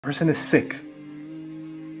person is sick.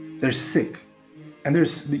 They're sick. And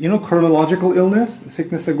there's, chronological illness, the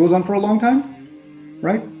sickness that goes on for a long time,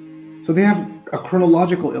 right? So they have a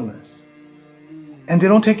chronological illness and they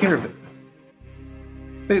don't take care of it.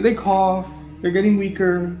 They cough, they're getting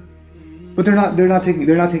weaker, but they're not taking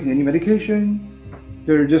any medication.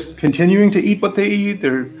 They're just continuing to eat what they eat.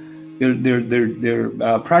 They're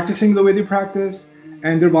practicing the way they practice,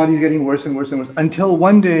 and their body's getting worse and worse and worse until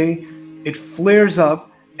one day it flares up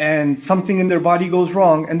and something in their body goes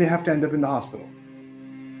wrong and they have to end up in the hospital,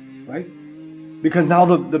 right? Because now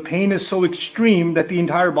the pain is so extreme that the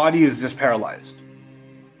entire body is just paralyzed.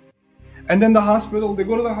 And then they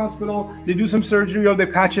go to the hospital, they do some surgery or they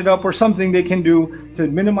patch it up or something they can do to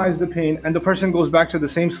minimize the pain, and the person goes back to the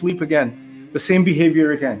same sleep again, the same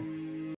behavior again.